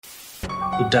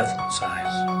The devil's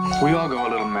eyes. We all go a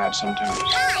little mad sometimes.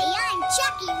 Hi, I'm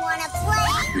Chucky. Wanna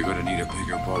play? You're gonna need a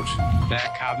bigger boat. They're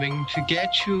coming to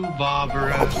get you,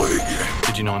 Barbara. I'll play again.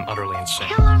 Did you know I'm utterly insane?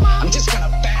 Killer, Mom. I'm just gonna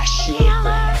bash you with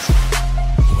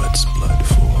things. What's blood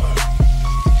for?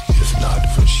 If not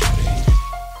for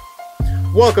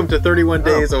shedding. Welcome to 31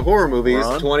 Days of Horror Movies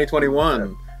Ron?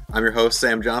 2021. I'm your host,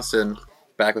 Sam Johnston.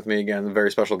 Back with me again, a very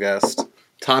special guest,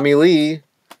 Tommy Lee,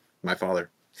 my father.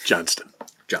 Johnston.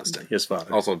 His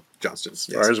father. Also Johnston. As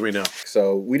far as we know.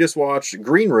 So we just watched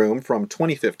Green Room from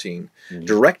 2015,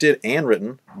 directed and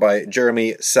written by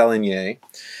Jeremy Saulnier.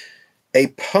 A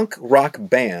punk rock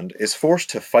band is forced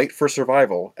to fight for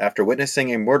survival after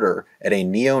witnessing a murder at a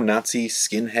neo-Nazi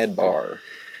skinhead bar.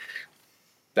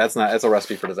 That's a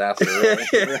recipe for disaster,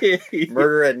 really.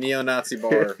 Murder at neo-Nazi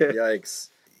bar. Yikes.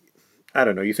 I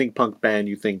don't know. You think punk band,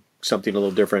 you think something a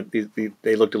little different.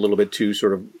 They looked a little bit too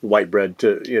sort of white bread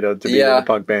to be in a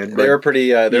punk band. They were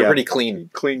pretty pretty clean.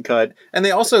 Clean cut. And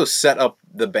they also set up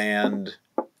the band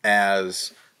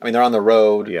as, I mean, they're on the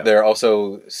road. Yeah. They're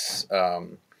also,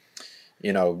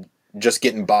 just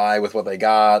getting by with what they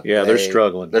got. Yeah, they're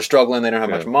struggling. They're struggling. They don't have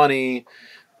much money.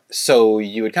 So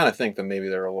you would kind of think that maybe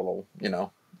they're a little,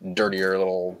 dirtier, a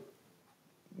little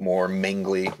more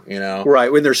mingly,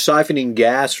 Right, when they're siphoning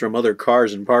gas from other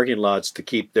cars and parking lots to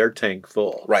keep their tank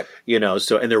full. Right.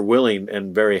 So, and they're willing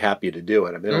and very happy to do it.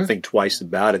 I mean, they don't think twice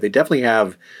about it. They definitely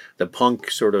have the punk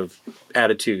sort of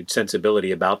attitude,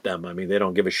 sensibility about them. I mean, they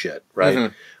don't give a shit,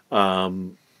 right? Mm-hmm.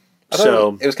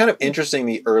 So it was kind of interesting,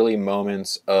 the early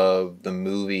moments of the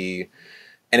movie,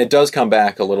 and it does come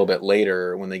back a little bit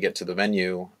later when they get to the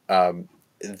venue.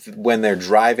 When they're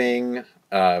driving,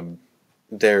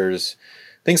 there's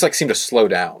things like seem to slow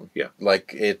down. Yeah.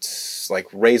 Like it's like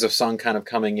rays of sun kind of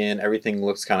coming in. Everything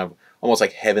looks kind of almost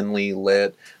like heavenly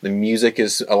lit. The music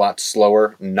is a lot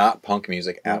slower, not punk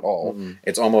music at all. Mm-hmm.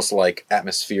 It's almost like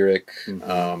atmospheric,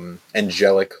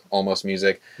 angelic almost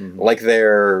music. Mm-hmm. Like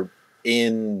they're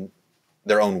in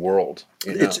their own world.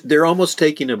 They're almost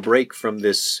taking a break from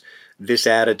this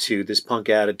attitude, this punk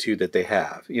attitude that they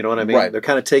have. You know what I mean? Right. They're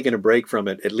kind of taking a break from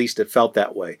it. At least it felt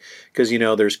that way. Because,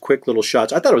 there's quick little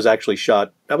shots. I thought it was actually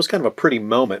shot. That was kind of a pretty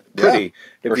moment. If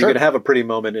you could have a pretty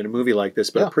moment in a movie like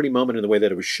this, but a pretty moment in the way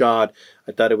that it was shot.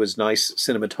 I thought it was nice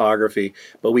cinematography.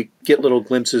 But we get little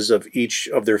glimpses of each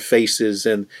of their faces.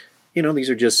 And,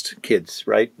 these are just kids,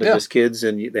 right? They're just kids.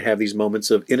 And they have these moments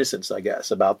of innocence, I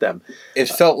guess, about them. It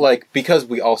felt like, because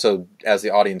we also, as the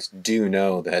audience, do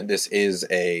know that this is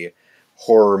a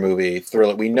horror movie,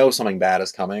 thriller. We know something bad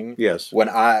is coming. Yes. When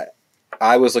I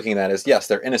was looking at it as, yes,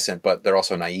 they're innocent, but they're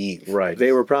also naive. Right.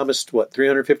 They were promised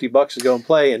 $350 to go and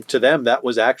play, and to them that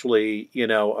was actually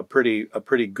a pretty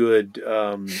good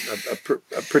a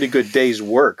pretty good day's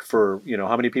work for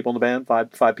how many people in the band?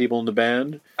 Five people in the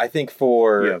band. I think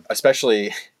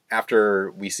especially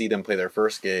after we see them play their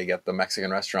first gig at the Mexican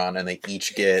restaurant, and they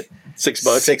each get $6.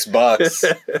 $6.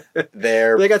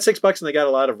 They got $6 and they got a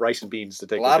lot of rice and beans to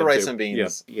take. A lot of rice and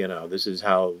beans. Yeah. This is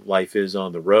how life is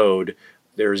on the road.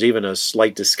 There's even a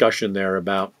slight discussion there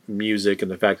about music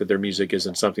and the fact that their music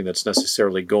isn't something that's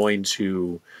necessarily going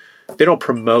to. They don't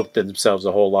promote themselves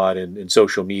a whole lot in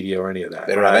social media or any of that.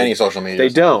 They don't have any social media. They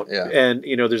don't. Yeah. And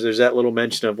there's that little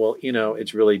mention of,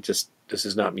 it's really just, this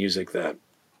is not music that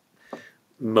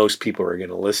most people are going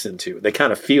to listen to. They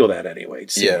kind of feel that anyway,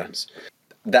 it seems. Yeah.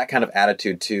 That kind of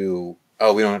attitude too,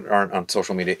 we aren't on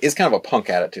social media, is kind of a punk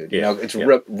attitude. It's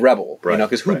rebel, right.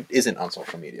 Because who isn't on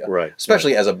social media? Right.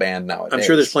 Especially as a band nowadays. I'm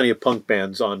sure there's plenty of punk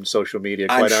bands on social media,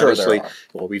 I'm quite sure honestly. there are.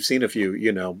 Well, we've seen a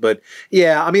few, but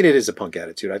yeah, I mean, it is a punk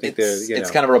attitude. I think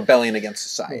it's kind of a rebellion against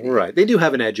society. Right. They do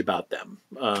have an edge about them,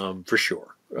 for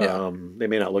sure. Yeah. They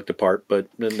may not look the part, but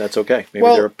then that's okay. Maybe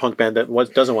they're a punk band that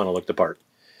doesn't want to look the part,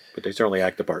 but they certainly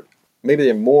act the part. Maybe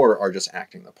they more are just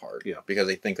acting the part. Yeah. Because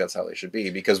they think that's how they should be.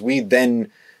 Because we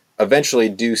then eventually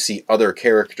do see other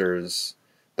characters,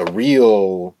 the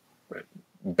real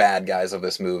bad guys of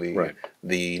this movie,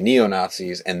 the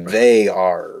neo-Nazis, and they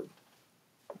are,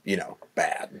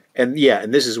 bad. And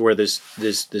and this is where this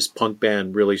punk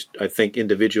band really, I think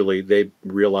individually, they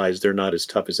realize they're not as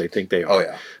tough as they think they are. Oh,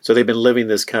 yeah. So they've been living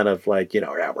this kind of like,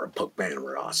 we're a punk band,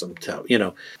 we're awesome,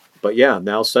 But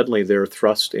now suddenly they're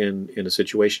thrust in a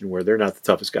situation where they're not the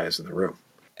toughest guys in the room.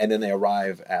 And then they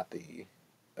arrive at the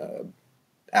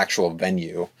actual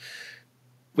venue.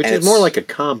 Which is more like a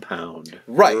compound.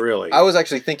 Right. Really. I was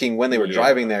actually thinking when they were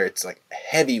driving there, it's like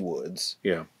heavy woods.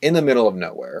 Yeah. In the middle of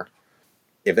nowhere.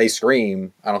 If they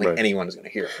scream, I don't think anyone is going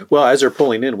to hear them. Well, as they're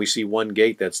pulling in, we see one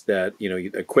gate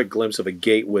a quick glimpse of a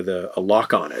gate with a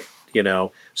lock on it,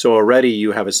 So already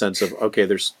you have a sense of, okay,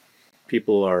 there's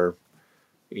people are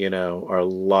are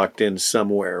locked in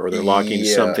somewhere, or they're locking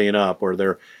something up, or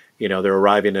they're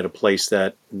arriving at a place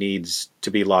that needs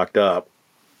to be locked up.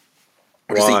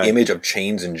 Or just the image of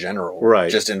chains in general,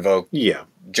 just invoke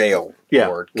jail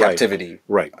or captivity,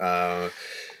 right?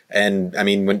 And I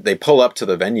mean, when they pull up to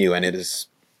the venue, and it's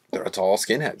all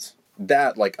skinheads.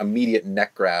 That like immediate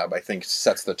neck grab, I think,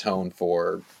 sets the tone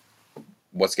for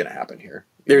what's going to happen here.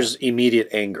 There's immediate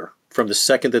anger from the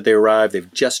second that they arrive.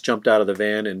 They've just jumped out of the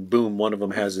van, and boom, one of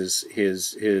them has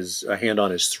his hand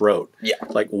on his throat. Yeah,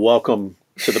 it's like, welcome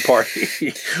to the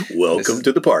party. Welcome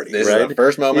to the party. This right? is the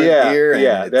first moment here.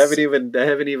 And they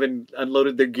haven't even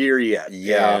unloaded their gear yet.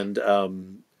 Yeah,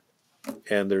 and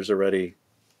there's already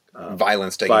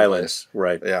violence taking place.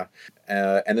 Right. Yeah,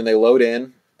 and then they load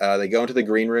in. They go into the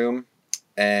green room,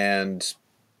 and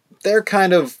they're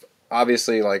kind of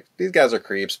obviously like, these guys are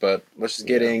creeps, but let's just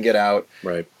get in, get out.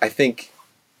 Right. I think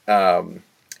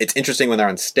it's interesting when they're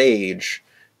on stage,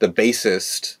 the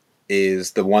bassist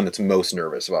is the one that's most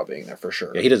nervous about being there for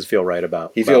sure. Yeah, he doesn't feel right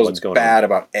about He feels what's going bad on.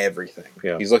 about everything.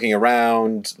 Yeah. He's looking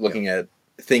around, looking at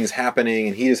things happening,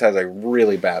 and he just has a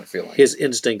really bad feeling. His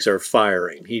instincts are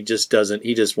firing. He just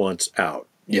wants out.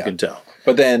 You can tell.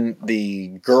 But then the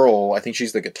girl, I think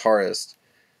she's the guitarist,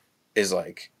 is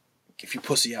like, if you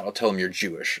pussy out, I'll tell them you're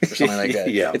Jewish or something like that.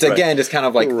 It's again just kind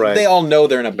of like they all know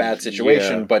they're in a bad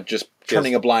situation, but just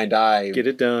turning a blind eye. Get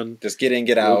it done. Just get in,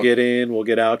 get out. We'll get in, we'll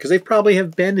get out, because they probably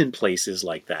have been in places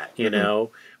like that,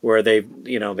 where they've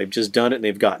just done it and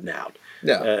they've gotten out.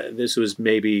 Yeah, this was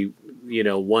maybe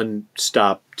one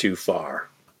stop too far.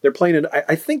 They're playing it.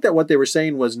 I think that what they were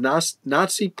saying was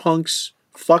Nazi punks.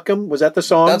 Fuck 'em. Was that the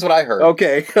song? That's what I heard.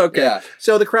 Okay. Yeah.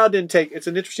 So the crowd didn't take... It's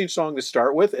an interesting song to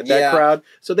start with at that crowd.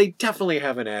 So they definitely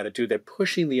have an attitude. They're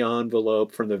pushing the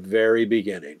envelope from the very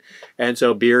beginning. And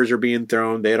so beers are being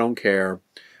thrown. They don't care.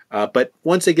 But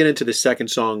once they get into the second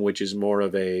song, which is more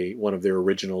of one of their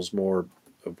originals, more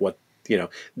of what...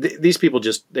 these people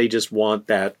just want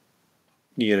that,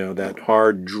 that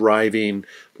hard driving,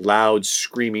 loud,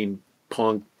 screaming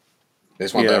punk. They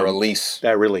just want that release.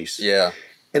 That release. Yeah.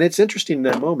 And it's interesting in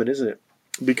that moment, isn't it?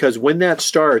 Because when that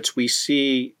starts, we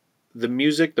see the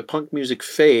music, the punk music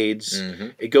fades. Mm-hmm.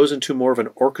 It goes into more of an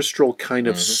orchestral kind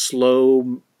of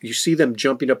slow. You see them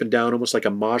jumping up and down almost like a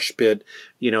mosh pit,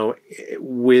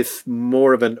 with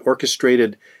more of an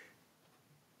orchestrated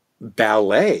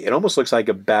ballet. It almost looks like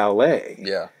a ballet.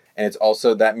 Yeah. And it's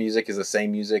also, that music is the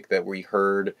same music that we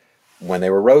heard when they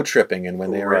were road tripping and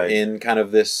when they were in kind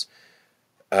of this,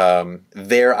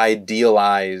 their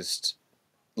idealized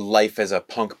life as a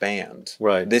punk band.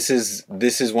 Right. This is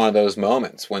one of those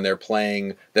moments when they're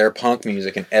playing their punk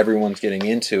music and everyone's getting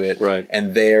into it. Right.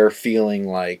 And they're feeling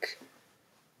like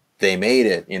they made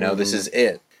it. This is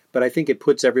it. But I think it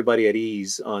puts everybody at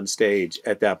ease on stage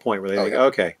at that point where they're like,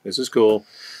 okay, this is cool.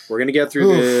 We're going to get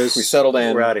through this. We settled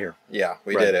in. We're out of here. Yeah,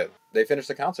 we did it. They finish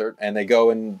the concert and they go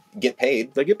and get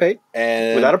paid. They get paid.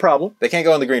 And without a problem. They can't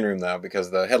go in the green room though because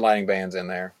the headlining band's in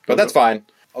there. But that's fine.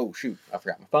 Oh shoot, I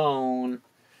forgot my phone.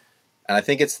 And I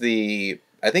think it's the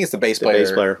bass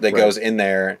player that goes in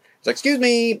there. It's like, excuse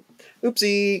me,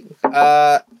 oopsie,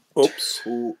 oops,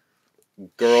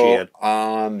 girl Shit.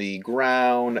 On the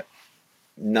ground,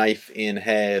 knife in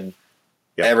head.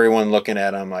 Yep. Everyone looking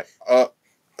at him like,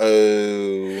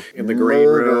 in the green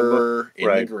room, in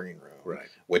the green room,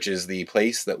 which is the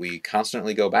place that we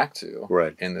constantly go back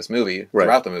to, in this movie,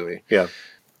 throughout the movie. Yeah,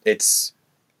 it's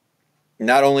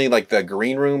not only like the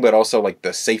green room, but also like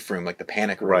the safe room, like the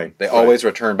panic room. Right. They always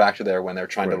return back to there when they're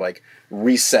trying to like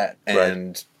reset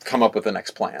and come up with the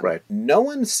next plan. Right. No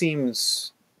one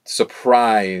seems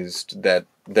surprised that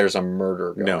there's a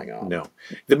murder going on. No.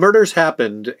 The murders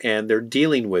happened and they're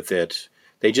dealing with it.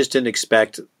 They just didn't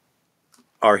expect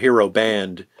our hero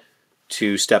band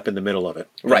to step in the middle of it.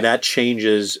 Right. And that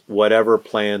changes whatever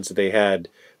plans they had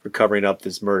for covering up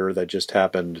this murder that just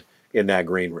happened in that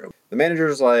green room. The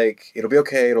manager's like, it'll be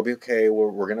okay.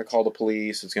 We're going to call the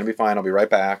police. It's going to be fine. I'll be right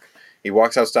back. He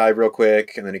walks outside real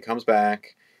quick, and then he comes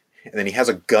back, and then he has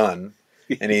a gun,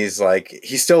 and he's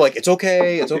still like, it's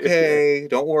okay.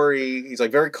 Don't worry. He's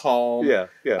like very calm. Yeah.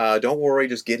 Don't worry.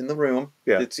 Just get in the room.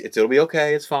 Yeah. It'll be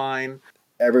okay. It's fine.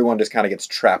 Everyone just kind of gets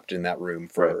trapped in that room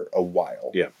for a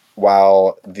while. Yeah.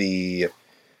 While the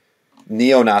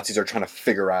neo-Nazis are trying to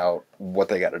figure out what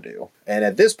they got to do. And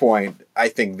at this point, I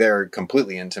think they're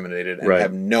completely intimidated and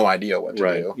have no idea what to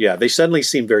do. Yeah, they suddenly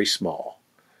seem very small,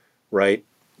 right?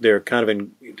 They're kind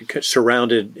of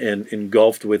surrounded and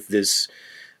engulfed with this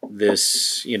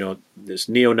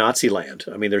neo-Nazi land.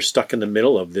 I mean, they're stuck in the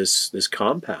middle of this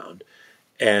compound,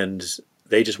 and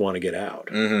they just want to get out.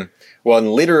 Mm-hmm. Well,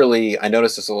 and literally, I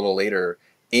noticed this a little later,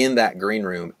 in that green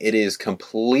room, it is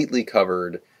completely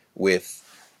covered with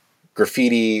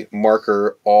graffiti,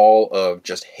 marker, all of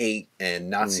just hate and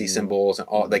Nazi symbols and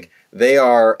all. Like, they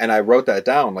are, and I wrote that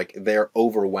down, like, they're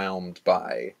overwhelmed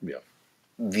by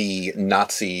the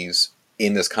Nazis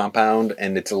in this compound,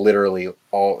 and it's literally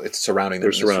it's surrounding them.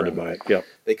 They're surrounded by it, yep.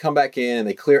 They come back in, and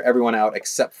they clear everyone out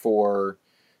except for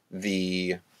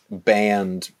the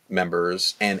band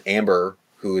members and Amber,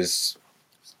 who is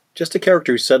just a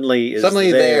character who suddenly is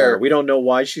there. We don't know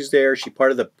why she's there.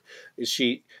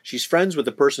 She's friends with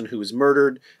the person who was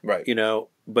murdered, right?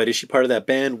 But is she part of that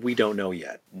band? We don't know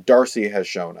yet. Darcy has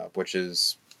shown up, which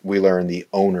is, we learn, the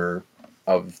owner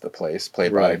of the place,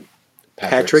 played by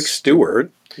Patrick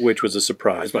Stewart, which was a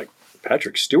surprise. Like,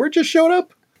 Patrick Stewart just showed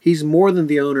up? He's more than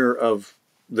the owner of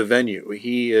the venue.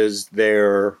 He is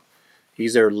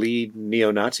he's their lead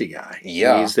neo-Nazi guy.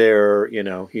 Yeah. He's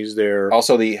their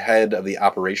also the head of the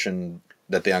operation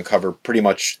that they uncover, pretty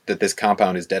much, that this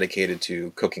compound is dedicated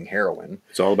to cooking heroin.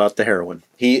 It's all about the heroin.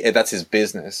 That's his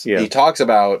business. Yeah. He talks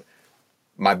about,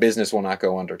 my business will not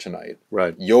go under tonight.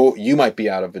 Right. You might be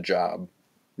out of a job,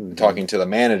 talking to the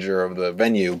manager of the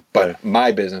venue, but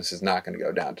my business is not going to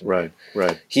go down tonight.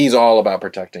 Right. He's all about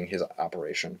protecting his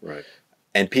operation. Right.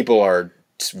 And people are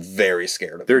very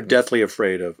scared of him. They're deathly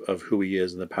afraid of who he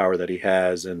is and the power that he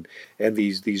has, and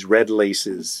these red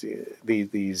laces,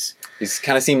 these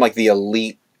kind of seem like the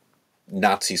elite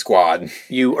Nazi squad.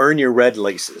 You earn your red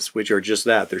laces, which are just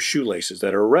that. They're shoelaces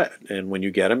that are red, and when you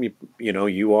get them,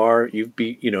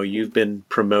 you've been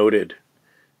promoted.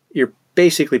 You're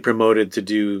basically promoted to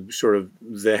do sort of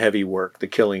the heavy work, the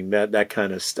killing, that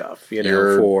kind of stuff.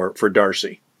 For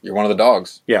Darcy, you're one of the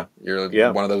dogs. Yeah,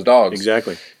 you're one of those dogs.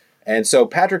 Exactly. And so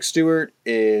Patrick Stewart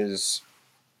is,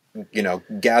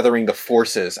 gathering the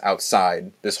forces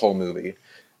outside this whole movie.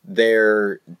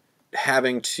 They're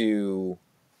having to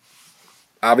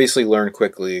obviously learn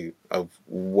quickly of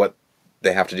what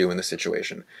they have to do in this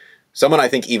situation. Someone, I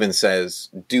think, even says,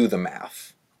 do the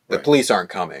math. The police aren't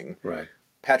coming. Right.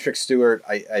 Patrick Stewart,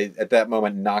 I at that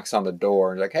moment, knocks on the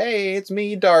door and is like, hey, it's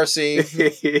me, Darcy.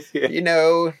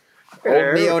 Old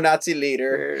neo-Nazi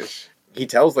leader. He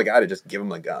tells the guy to just give him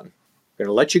the gun. We're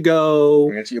going to let you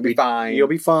go. You'll be fine. You'll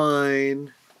be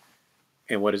fine.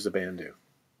 And what does the band do?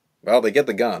 Well, they get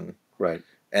the gun. Right.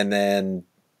 And then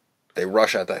they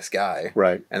rush at this guy.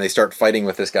 Right. And they start fighting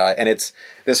with this guy. And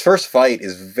this first fight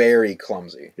is very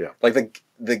clumsy. Yeah. Like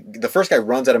the first guy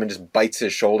runs at him and just bites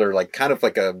his shoulder, like kind of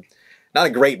like not a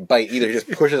great bite either. He just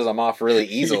pushes him off really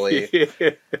easily.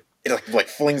 It like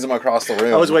flings him across the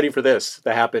room. I was waiting for this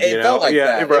to happen. It felt like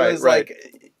that. Right, it was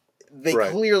like they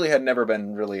clearly had never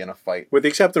been really in a fight. With the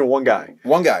exception of one guy.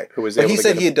 One guy. Who was but he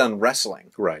said he had done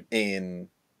wrestling. Right. In,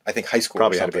 I think, high school.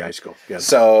 Probably had to be high school. Yeah.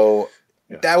 So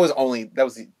that was all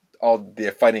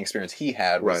the fighting experience he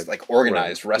had was like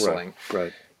organized wrestling.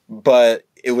 Right. But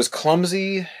it was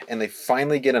clumsy, and they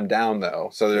finally get him down though.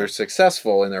 So they're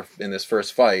successful in this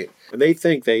first fight. And they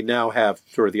think they now have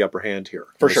sort of the upper hand here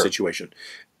for in sure. The situation.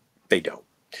 They don't.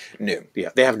 No. Yeah,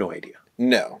 they have no idea.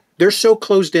 No. They're so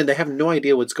closed in, they have no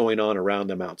idea what's going on around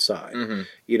them outside. Mm-hmm.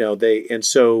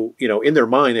 In their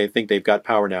mind, they think they've got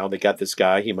power now. They got this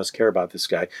guy. He must care about this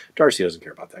guy. Darcy doesn't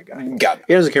care about that guy.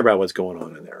 He doesn't care about what's going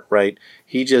on in there, right?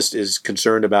 He just is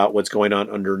concerned about what's going on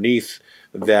underneath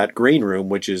that green room,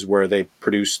 which is where they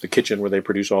produce the kitchen, where they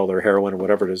produce all their heroin or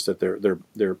whatever it is that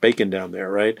they're baking down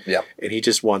there, right? Yeah. And he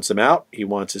just wants them out. He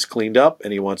wants this cleaned up,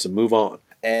 and he wants to move on.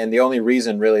 And the only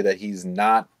reason really that he's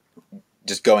not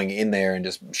just going in there and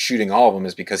just shooting all of them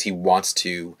is because he wants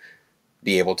to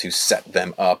be able to set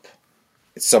them up,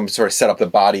 some sort of set up the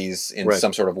bodies in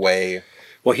some sort of way.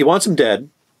 Well, he wants them dead,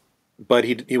 but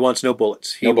he wants no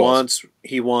bullets. He bullets.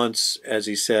 wants, as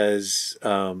he says,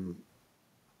 how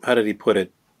did he put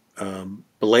it?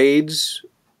 Blades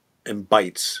and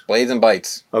bites. Blades and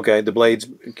bites. Okay, the blades,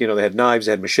 they had knives,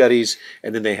 they had machetes,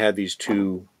 and then they had these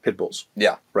two pit bulls.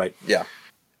 Yeah. Right. Yeah.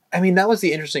 I mean, that was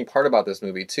the interesting part about this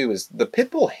movie, too, is the pit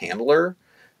bull handler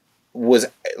was,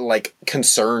 like,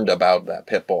 concerned about that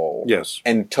pit bull. Yes.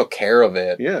 And took care of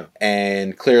it. Yeah.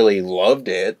 And clearly loved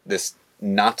it. This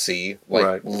Nazi,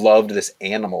 loved this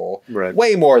animal. Right.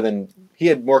 Way more than... He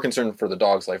had more concern for the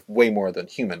dog's life, way more than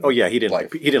human. Oh, yeah, he didn't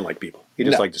life. like people. He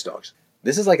just liked his dogs.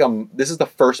 This is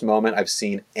the first moment I've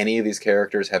seen any of these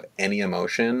characters have any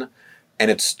emotion,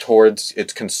 and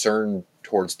it's concern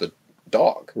towards the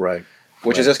dog. Right.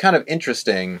 Which is just kind of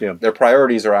interesting. Yeah. Their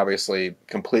priorities are obviously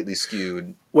completely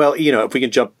skewed. Well, if we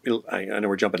can jump, I know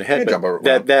we're jumping ahead,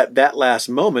 but that last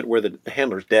moment where the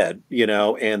handler's dead,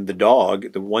 and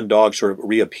the one dog sort of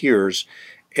reappears,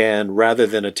 And rather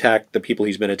than attack the people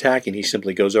he's been attacking, he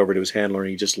simply goes over to his handler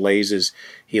and he just lays his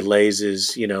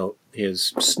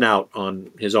his snout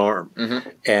on his arm. Mm-hmm.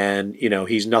 And,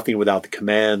 he's nothing without the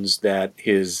commands that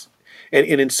and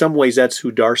in some ways that's who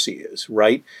Darcy is,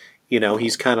 right?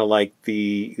 He's kind of like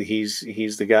he's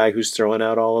the guy who's throwing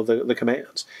out all of the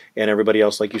commands, and everybody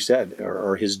else, like you said,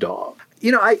 are his dog.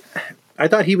 I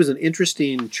thought he was an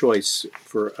interesting choice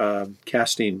for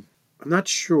casting. I'm not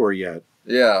sure yet.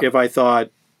 Yeah. If I thought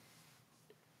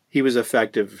he was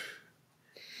effective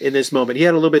in this moment. He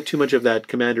had a little bit too much of that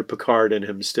Commander Picard in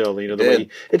him still, the way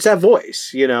it's that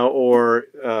voice, or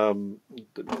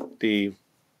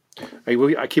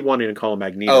I keep wanting to call him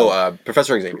Magneto.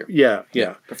 Professor Xavier. Yeah.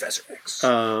 Professor X.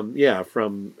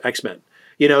 From X-Men.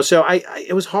 So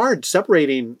it was hard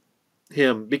separating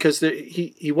him because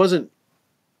he wasn't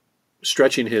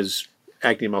stretching his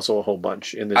acting muscle a whole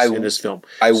bunch in this film.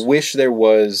 I wish there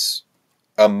was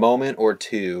a moment or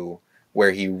two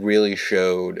where he really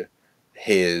showed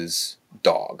his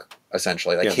dog,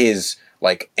 essentially, his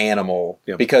animal,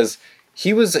 because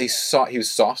he was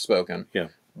soft spoken. Yeah.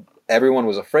 Everyone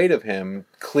was afraid of him,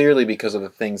 clearly because of the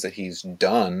things that he's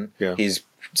done. Yeah. He's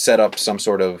set up some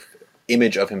sort of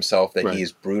image of himself that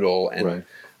he's brutal and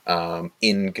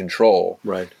in control.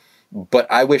 Right. But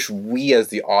I wish we as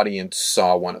the audience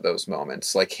saw one of those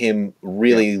moments, like him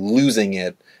really losing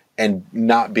it and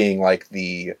not being like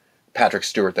the Patrick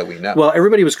Stewart that we know. Well,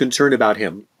 everybody was concerned about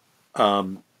him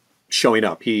showing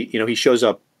up. He shows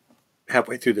up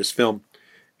halfway through this film,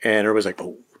 and everybody's like,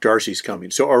 "Oh, Darcy's coming."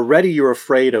 So already you're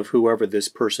afraid of whoever this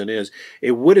person is.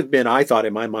 It would have been, I thought,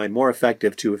 in my mind, more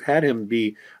effective to have had him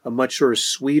be a much sort of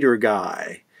sweeter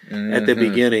guy at the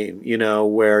beginning,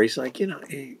 where he's like,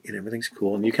 hey, everything's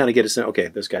cool, and you kind of get a sense, okay,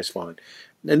 this guy's fine,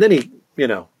 and then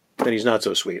then he's not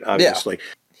so sweet, obviously. Yeah.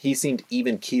 He seemed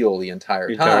even keel the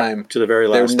entire time. To the very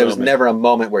last there was never a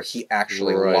moment where he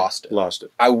actually lost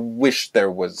it. I wish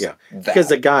there was that. Because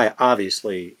the guy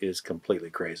obviously is completely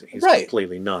crazy. He's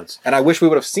completely nuts. And I wish we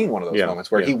would have seen one of those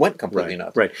moments where he went completely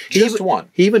nuts. Right. One.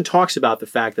 He even talks about the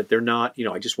fact that they're not,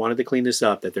 I just wanted to clean this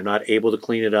up, that they're not able to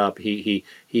clean it up. He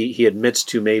admits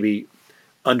to maybe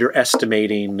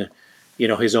underestimating,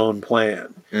 his own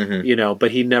plan. Mm-hmm. But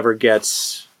he never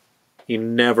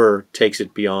takes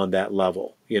it beyond that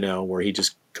level, where he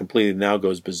just completely now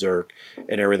goes berserk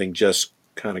and everything just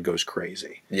kind of goes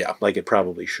crazy. Yeah. Like it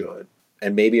probably should.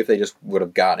 And maybe if they just would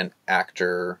have got an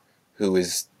actor who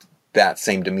is that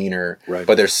same demeanor,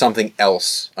 but there's something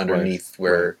else underneath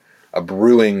where a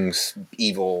brewing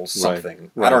evil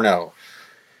something. I don't know.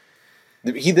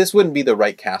 This wouldn't be the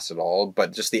right cast at all,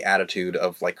 but just the attitude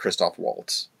of like Christoph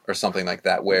Waltz or something like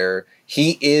that, where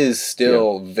he is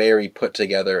still very put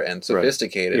together and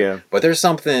sophisticated, but there's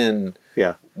something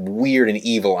weird and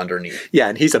evil underneath. Yeah,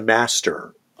 and he's a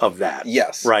master of that.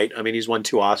 Yes. Right? I mean, he's won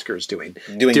 2 Oscars doing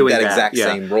that exact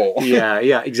same role.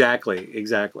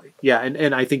 Exactly. Yeah,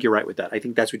 and I think you're right with that. I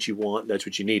think that's what you want, that's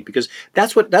what you need, because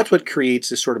that's what creates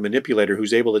this sort of manipulator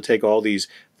who's able to take all these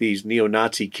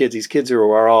neo-Nazi kids, these kids who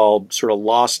are all sort of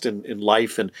lost in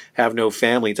life and have no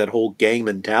family. It's that whole gang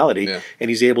mentality, and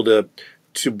he's able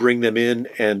to bring them in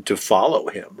and to follow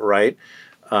him, right?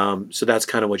 So that's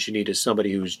kind of what you need, is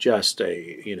somebody who's just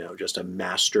a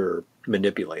master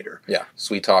manipulator. Yeah,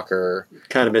 sweet talker.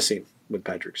 Kind of missing with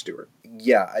Patrick Stewart.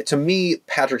 Yeah, to me,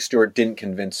 Patrick Stewart didn't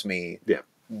convince me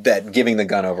that giving the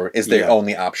gun over is the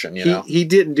only option, He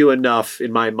didn't do enough,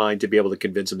 in my mind, to be able to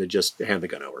convince him to just hand the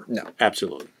gun over. No.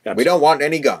 Absolutely. We don't want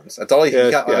any guns. That's all he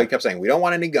kept saying. We don't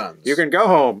want any guns. You can go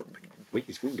home. We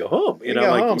can go home. Right.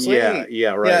 Yeah,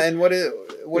 Yeah, and what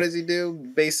does he do?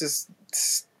 Basis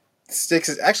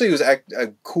sticks. Actually, it was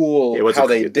cool how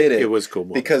they did it. It was cool.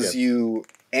 Because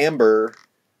Amber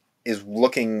is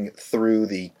looking through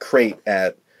the crate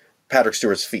at Patrick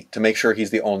Stewart's feet to make sure he's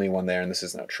the only one there and this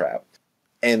isn't a trap.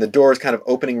 And the door is kind of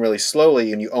opening really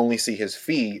slowly and you only see his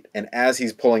feet. And as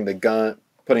he's putting the gun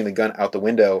out the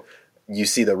window, you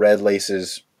see the red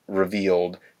laces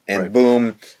revealed. And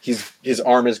boom, his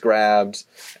arm is grabbed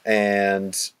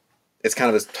and it's kind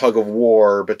of this tug of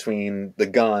war between the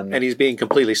gun. And he's being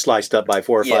completely sliced up by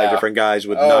 4 or 5 different guys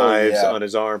with knives on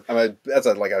his arm. That's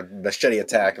like a machete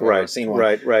attack. I've ever seen one.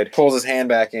 Right. Pulls his hand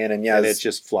back in and it's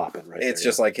just flopping It's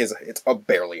just like it's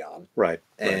barely on. Right.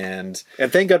 And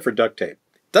thank God for duct tape.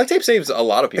 Duct tape saves a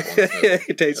lot of people.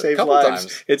 It saves lives.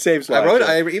 Times. It saves lives.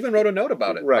 I even wrote a note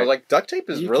about it. Right. I was like, duct tape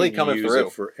is really coming through. Use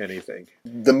it for anything.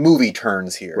 The movie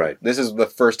turns here. Right. This is the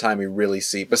first time we really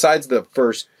see, besides the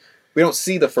first, we don't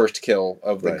see the first kill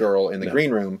of the girl in the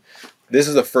green room. This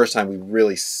is the first time we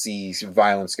really see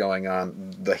violence going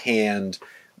on. The hand,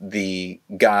 the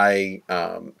guy,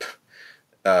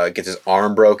 gets his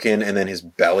arm broken and then his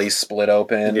belly split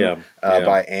open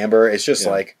by Amber. It's just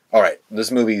like, all right,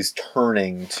 this movie's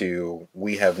turning to,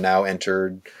 we have now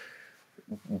entered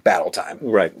battle time.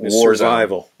 Right. War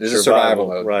survival. Zone. This is survival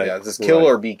mode. Right. Yeah, this is kill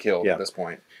or be killed at this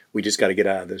point. We just got to get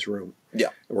out of this room. Yeah.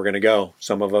 We're going to go.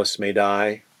 Some of us may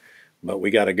die, but we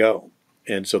got to go.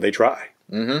 And so they try.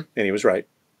 Mm-hmm. And he was right.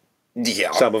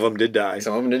 Yeah. Some of them did die.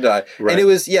 Right. And it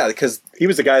was, because... He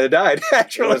was the guy that died,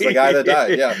 actually. He was the guy that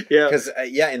died, yeah. Yeah. Because,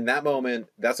 in that moment,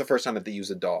 that's the first time that they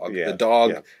use a dog. Yeah. The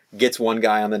dog gets one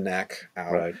guy on the neck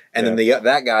out. Right. And then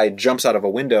that guy jumps out of a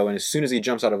window, and as soon as he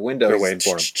jumps out of a window... They're waiting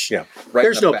for him. Yeah. Right.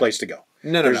 There's no place to go.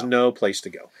 There's no place to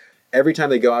go. Every time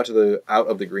they go out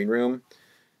of the green room,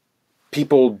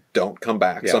 people don't come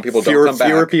back. Yeah. Some people don't come back.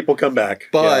 Fewer people come back.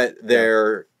 But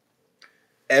they're...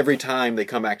 Every time they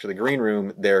come back to the green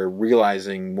room, they're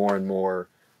realizing more and more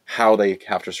how they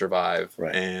have to survive.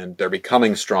 Right. And they're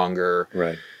becoming stronger.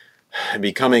 Right. And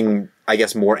becoming, I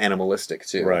guess, more animalistic,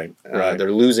 too. Right.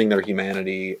 They're losing their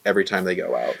humanity every time they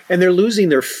go out. And they're losing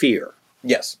their fear.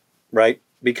 Yes. Right?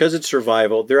 Because it's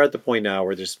survival, they're at the point now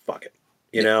where they're just, fuck it.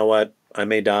 You know what? I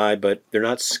may die, but they're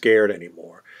not scared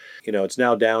anymore. It's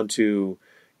now down to...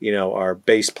 our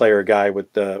bass player guy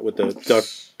with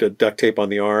the duct tape on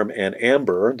the arm, and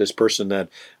Amber, this person that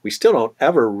we still don't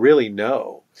ever really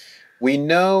know. We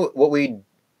know what we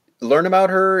learn about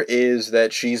her is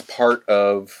that she's part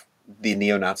of the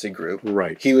neo-Nazi group.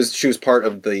 Right. She was part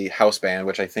of the house band,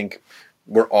 which I think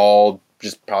we're all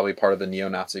just probably part of the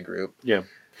neo-Nazi group. Yeah.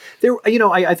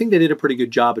 I think they did a pretty good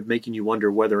job at making you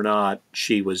wonder whether or not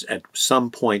she was at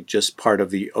some point just part of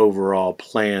the overall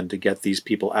plan to get these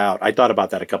people out. I thought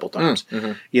about that a couple times.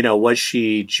 Mm-hmm. Was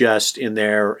she just in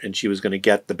there and she was going to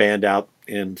get the band out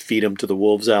and feed them to the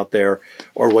wolves out there?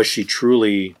 Or was she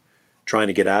truly trying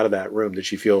to get out of that room? Did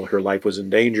she feel her life was in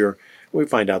danger? We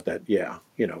find out that,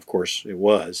 of course it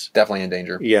was. Definitely in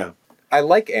danger. Yeah. I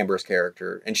like Amber's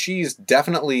character, and she's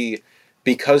definitely,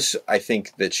 because I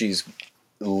think that she's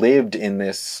lived in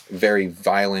this very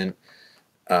violent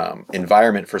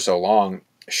environment for so long,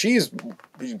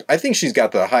 I think she's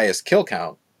got the highest kill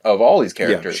count of all these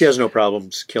characters. Yeah, she has no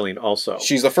problems killing also.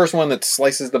 She's the first one that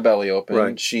slices the belly open.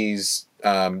 Right. She's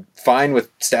fine with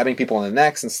stabbing people in the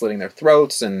necks and slitting their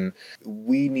throats, and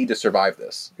we need to survive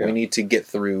this. Yeah. We need to get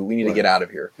through. We need to get out of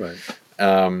here. Right.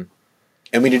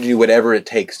 And we need to do whatever it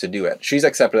takes to do it. She's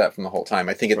accepted that from the whole time.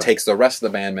 I think it takes the rest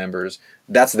of the band members,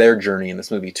 that's their journey in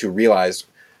this movie, to realize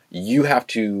you have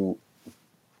to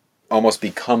almost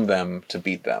become them to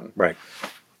beat them. Right.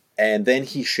 And then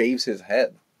he shaves his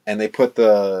head, and they put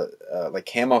the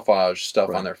camouflage stuff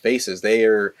on their faces.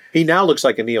 He now looks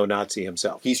like a neo-Nazi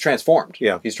himself. He's transformed.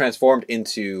 Yeah. He's transformed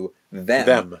into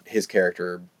them. His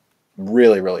character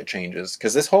really, really changes.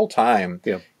 Because this whole time,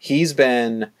 he's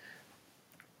been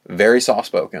very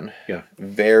soft-spoken. Yeah.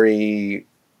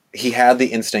 He had the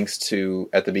instincts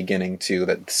at the beginning,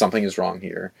 that something is wrong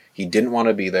here. He didn't want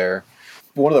to be there.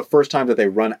 One of the first times that they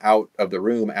run out of the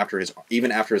room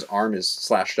even after his arm is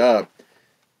slashed up,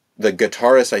 the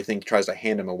guitarist, I think, tries to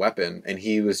hand him a weapon, and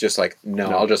he was just like, no.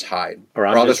 I'll just hide. Or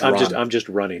I'll just run. I'm just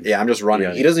running. Yeah, I'm just running.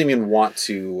 Yeah. He doesn't even want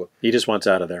to... He just wants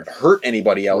out of there. ...hurt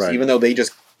anybody else, even though they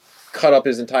just cut up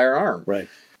his entire arm. Right.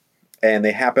 And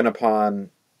they happen upon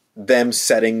them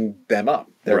setting them up.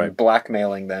 They're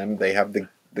blackmailing them. They have the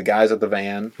guys at the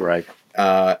van. Right.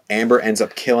 Amber ends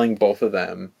up killing both of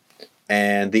them.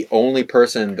 And the only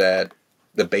person that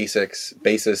the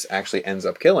bassist actually ends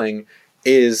up killing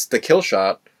is the kill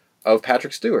shot of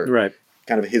Patrick Stewart. Right.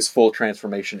 Kind of his full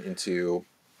transformation into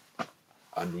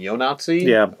a neo-Nazi.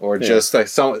 Yeah. Or just a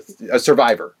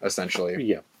survivor, essentially.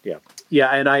 Yeah. Yeah. Yeah.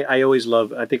 And I always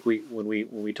love, I think when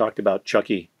we talked about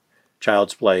Chucky,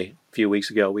 Child's Play, a few weeks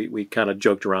ago, we kind of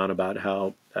joked around about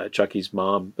how Chucky's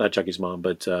mom, not Chucky's mom,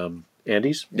 but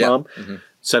Andy's mom,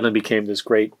 suddenly became this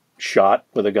great shot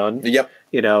with a gun. Yep.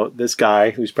 This guy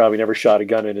who's probably never shot a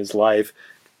gun in his life,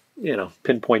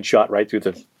 pinpoint shot right through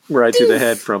the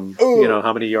head from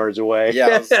how many yards away.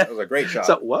 Yeah, it was a great shot.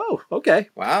 So, whoa, okay,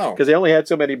 wow, because they only had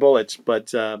so many bullets,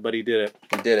 but he did it.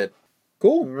 He did it.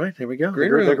 Cool. All right, here we go.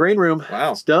 The green room.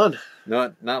 Wow, it's done.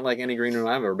 Not like any green room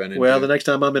I've ever been in. Well, the next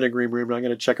time I'm in a green room, I'm going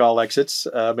to check all exits,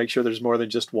 make sure there's more than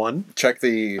just one. Check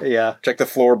the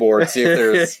floorboard, see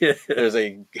if there's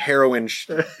a heroin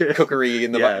cookery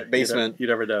in the basement. You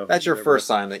never know. That's your first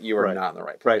sign that you are not in the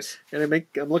right place. Right. And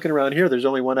I'm looking around here. There's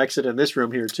only one exit in this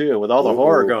room here too, with all the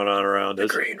horror going on around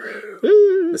us. The green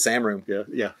room, the Sam room.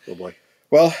 Yeah. Oh boy.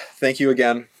 Well, thank you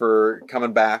again for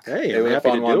coming back. Hey, I'm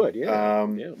happy to do it. Yeah.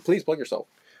 Please plug yourself.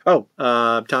 Oh,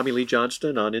 Tommy Lee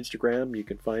Johnston on Instagram. You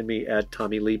can find me at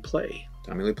Tommy Lee Play.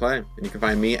 Tommy Lee Play. And you can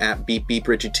find me at Beep Beep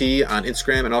Richie T on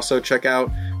Instagram, and also check out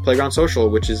Playground Social,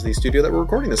 which is the studio that we're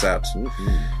recording this at.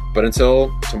 Mm-hmm. But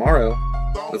until tomorrow,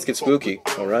 let's get spooky.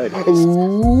 All right.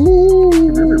 Ooh,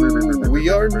 we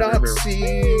are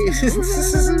Nazis.